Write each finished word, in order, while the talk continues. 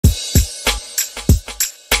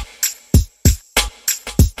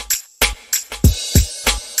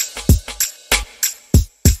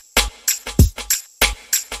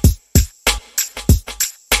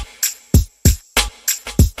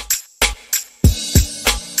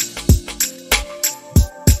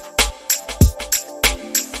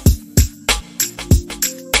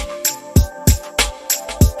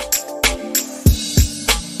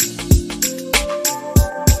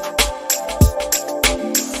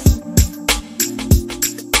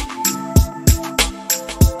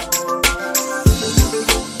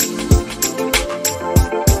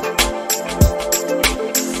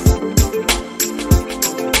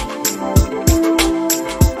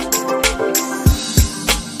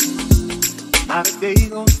How the day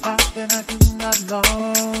goes by and I do not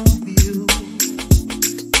long for you.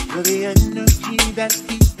 You're the energy that's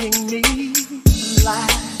keeping me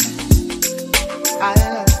alive. I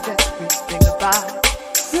love everything about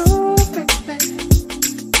you, baby.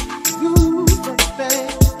 You, baby.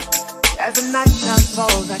 As the night time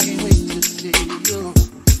falls, I can't wait to see you.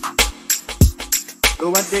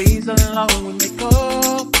 Though our days are long, we make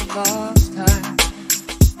up for lost time.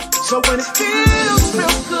 So when it feels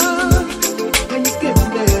real good, when you give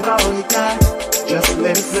it all you got, just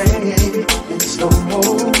let it play in slow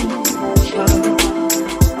motion.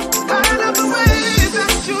 I love the way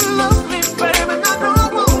that you love me, baby, and I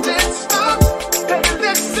don't want it stop. Baby,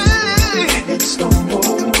 let's say in slow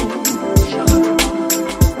motion.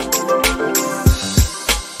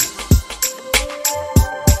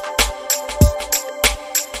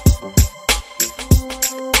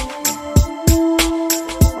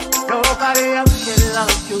 Nobody else can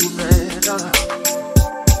love you better.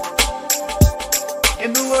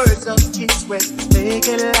 In the words of Keith, make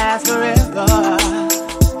it last forever.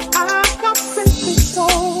 I'm completely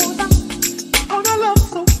sold out on a love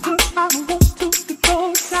so good. I want to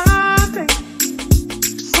control time, baby.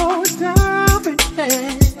 Slow it down, baby.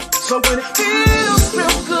 So when it feels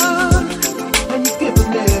real good, when you're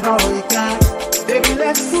giving it all you got, baby,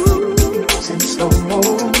 let's cruise in slow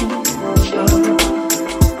motion.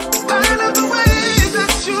 I love the way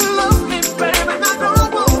that you love me, baby, and I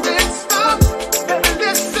don't want it stop. Baby,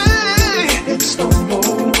 let's say it's slow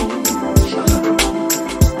motion.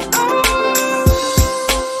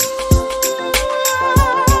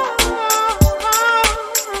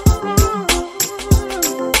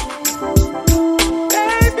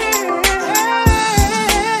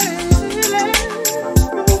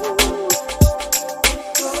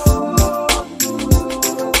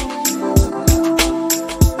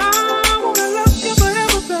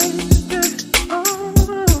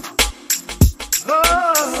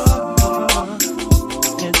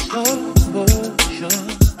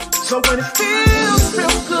 So when it feels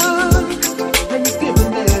real good, when you're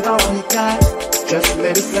giving it all you got, just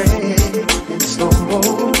let it play in slow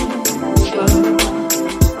motion.